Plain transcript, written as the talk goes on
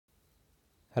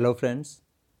Hello friends,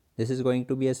 this is going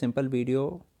to be a simple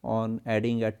video on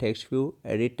adding a text view,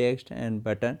 edit text and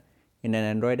button in an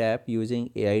Android app using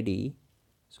AIDE.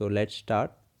 So let's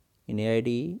start. In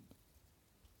AIDE,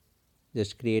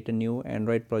 just create a new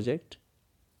Android project.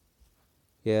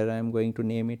 Here I am going to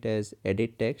name it as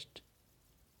Edittext.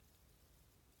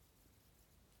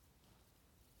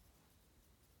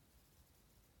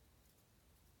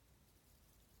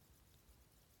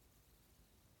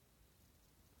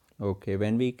 Okay,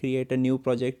 when we create a new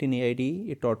project in AIDE,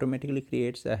 it automatically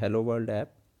creates a Hello World app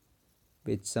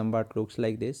which somewhat looks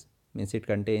like this. Means it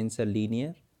contains a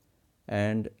linear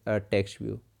and a text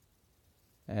view.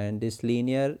 And this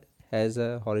linear has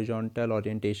a horizontal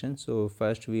orientation, so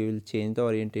first we will change the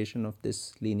orientation of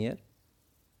this linear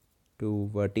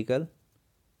to vertical,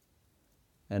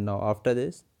 and now after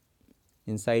this,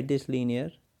 inside this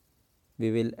linear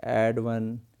we will add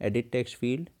one edit text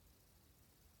field.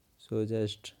 So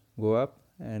just go up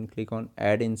and click on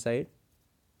add inside,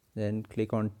 then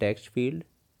click on text field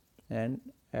and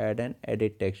add an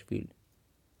edit text field.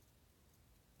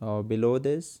 Now below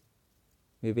this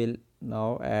we will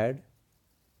now add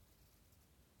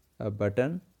a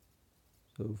button.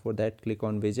 So for that, click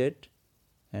on widget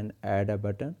and add a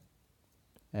button,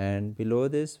 and below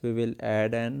this we will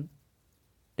add an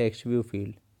text view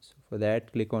field. So for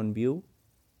that, click on view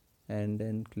and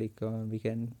then we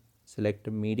can select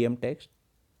a medium text.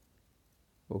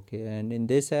 Okay, and in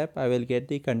this app I will get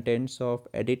the contents of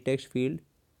edit text field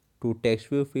to text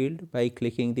view field by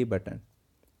clicking the button,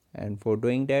 and for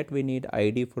doing that we need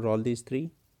ID for all these three.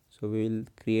 So we will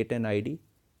create an ID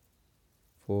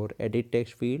for edit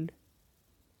text field.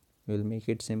 We will make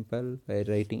it simple by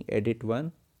writing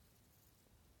edit1,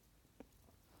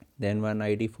 then one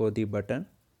ID for the button,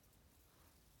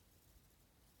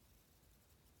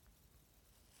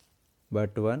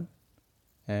 but1,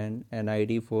 and an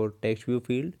ID for text view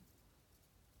field,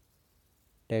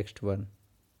 text1.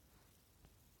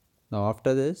 Now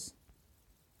after this,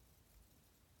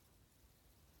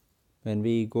 when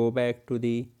we go back to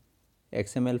the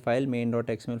XML file,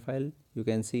 main.xml file, you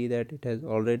can see that it has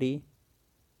already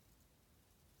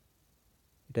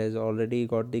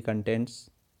got the contents.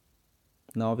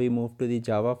 Now we move to the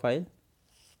Java file.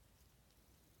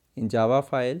 In Java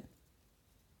file,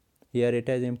 here it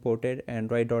has imported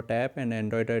android.app and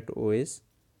android.os,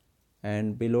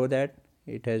 and below that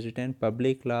it has written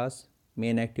public class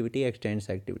main activity extends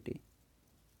activity.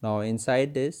 Now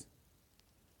inside this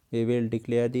we will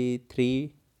declare the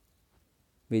three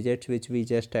widgets which we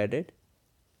just added.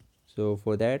 So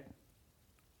for that,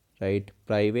 write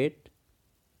private,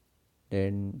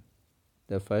 then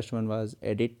the first one was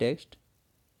edit text,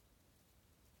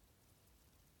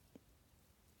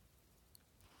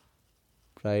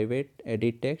 private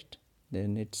edit text,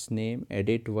 then its name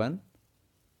edit1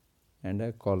 and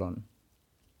a colon,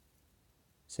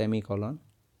 semicolon,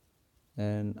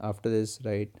 and after this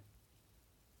write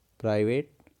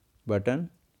private button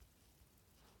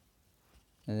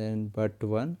and then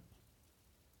but1,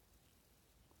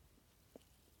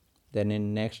 then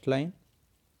in next line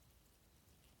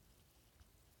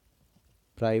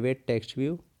private text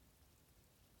view,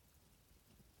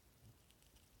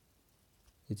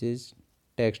 which is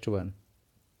text1.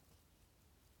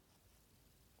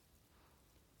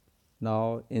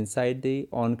 Now inside the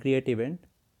onCreate event,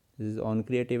 this is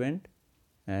onCreate event,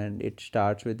 and it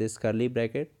starts with this curly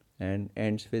bracket and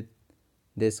ends with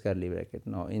this curly bracket.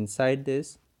 Now inside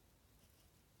this,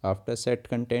 after set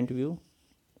content view,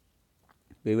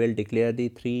 we will declare the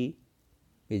three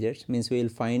widgets. Means we will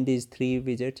find these three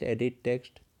widgets, edit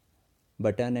text,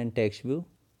 button and text view,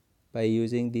 by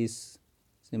using this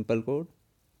simple code.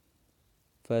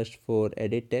 First, for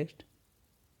edit text,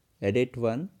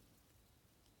 edit1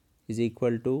 is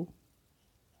equal to,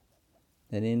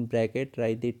 then in bracket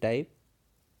write the type,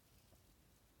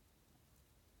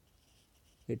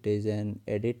 it is an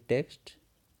edit text,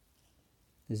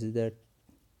 this is the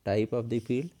type of the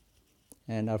field,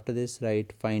 and after this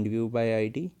write find view by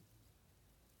ID,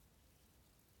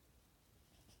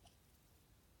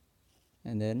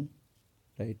 and then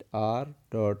write r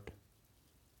dot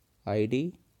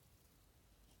id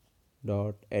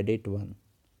dot edit1,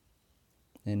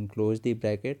 then close the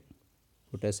bracket,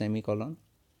 put a semicolon.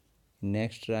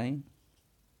 Next line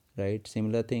write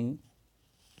similar thing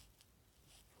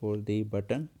for the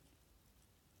button,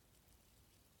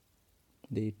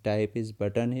 the type is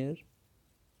button here,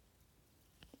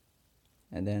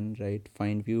 and then write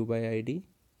find view by ID,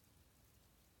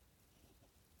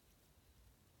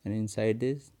 and inside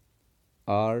this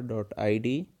r dot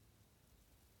id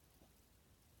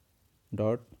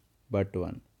dot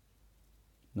but1.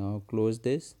 Now close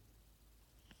this,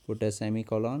 put a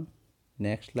semicolon.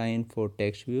 Next line for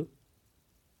text view,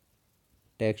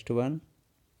 text1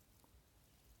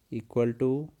 equal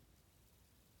to,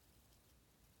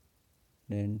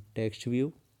 then text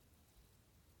view,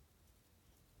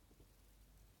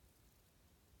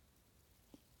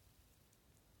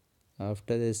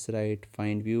 after this write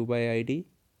find view by id,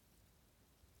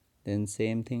 then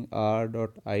same thing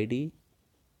r.id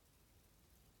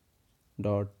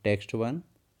dot text1.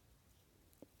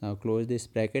 Now close this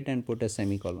bracket and put a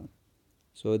semicolon.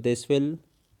 So this will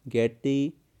get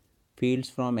the fields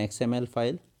from XML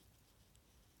file.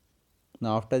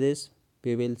 Now after this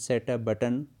we will set a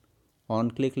button on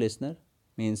click listener,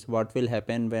 means what will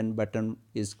happen when button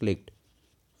is clicked.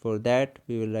 For that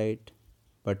we will write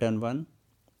button1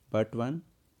 but1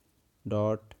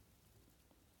 dot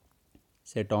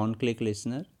set on click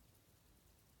listener,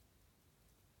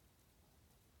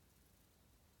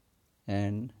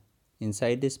 and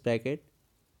inside this bracket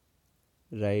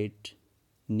write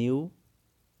new,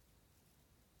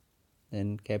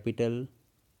 then capital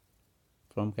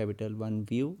from capital 1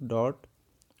 view dot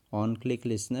on click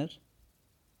listener,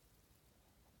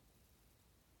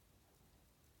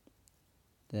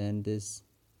 then this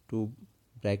two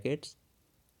brackets,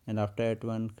 and after that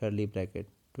one curly bracket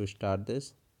to start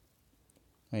this.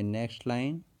 And next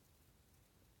line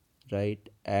write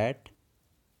at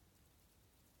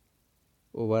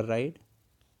override,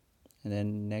 and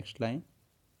then next line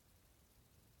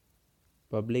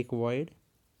public void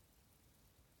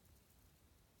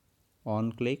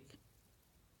on click,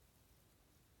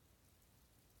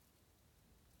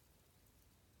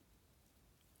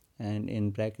 and in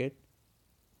bracket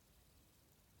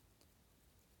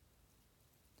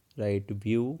write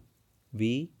view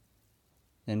v,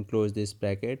 then close this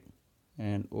bracket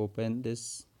and open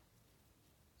this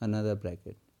another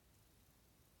bracket.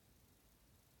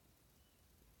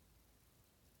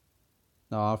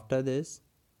 Now after this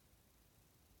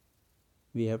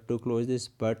we have to close this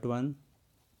but1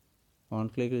 on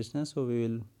click listener, so we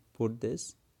will put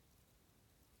this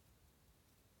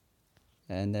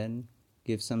and then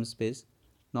give some space.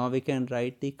 Now we can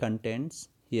write the contents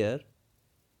here,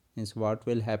 means what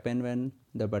will happen when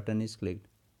the button is clicked.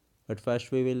 But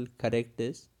first we will correct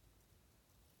this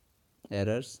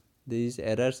errors. These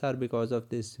errors are because of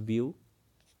this view.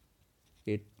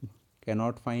 It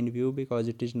cannot find view because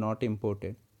it is not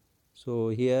imported. So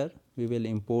here we will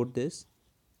import this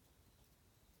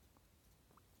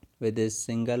with this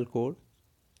single code,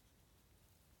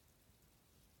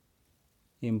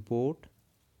 import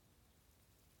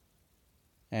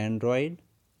android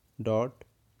dot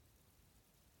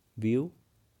view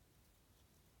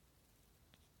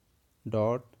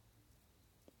dot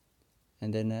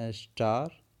and then a star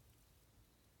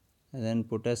and then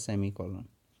put a semicolon.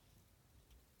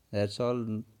 That's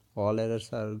all errors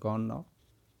are gone now.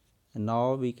 And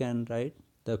now we can write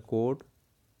the code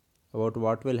about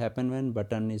what will happen when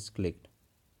button is clicked.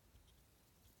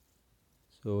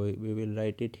 So we will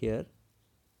write it here,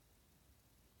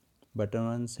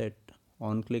 button1 set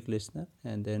on click listener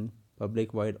and then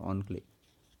public void on click.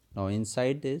 Now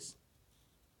inside this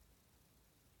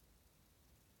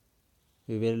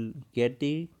we will get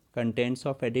the contents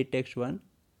of Edittext1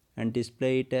 and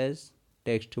display it as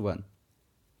text1.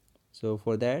 So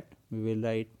for that we will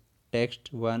write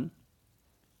text1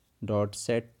 dot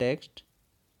set text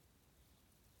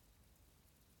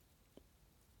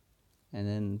and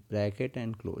then bracket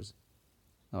and close.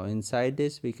 Now inside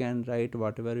this we can write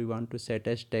whatever we want to set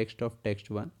as text of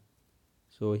text1.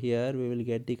 So here we will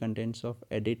get the contents of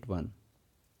edit1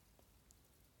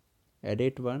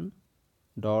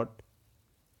 dot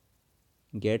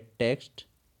get text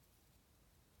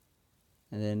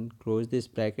and then close this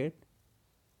bracket.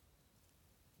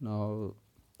 Now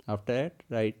after that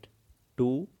write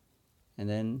 2 and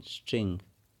then string,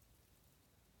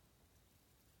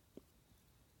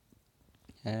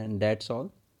 and that's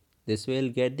all. This will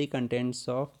get the contents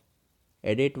of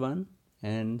edit1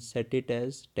 and set it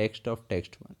as text of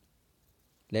text1.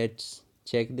 Let's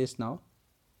check this now.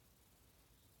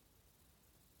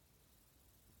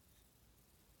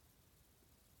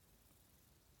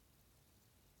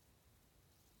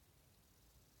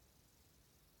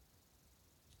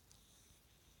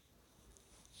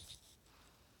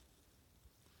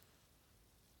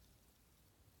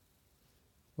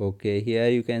 Okay, here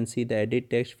you can see the edit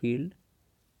text field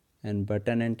and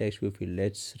button and text view field.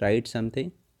 Let's write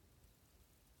something,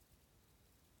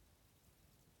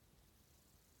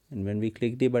 and when we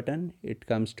click the button it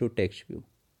comes to text view.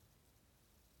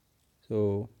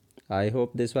 So I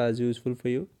hope this was useful for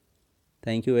you.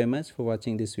 Thank you very much for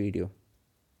watching this video.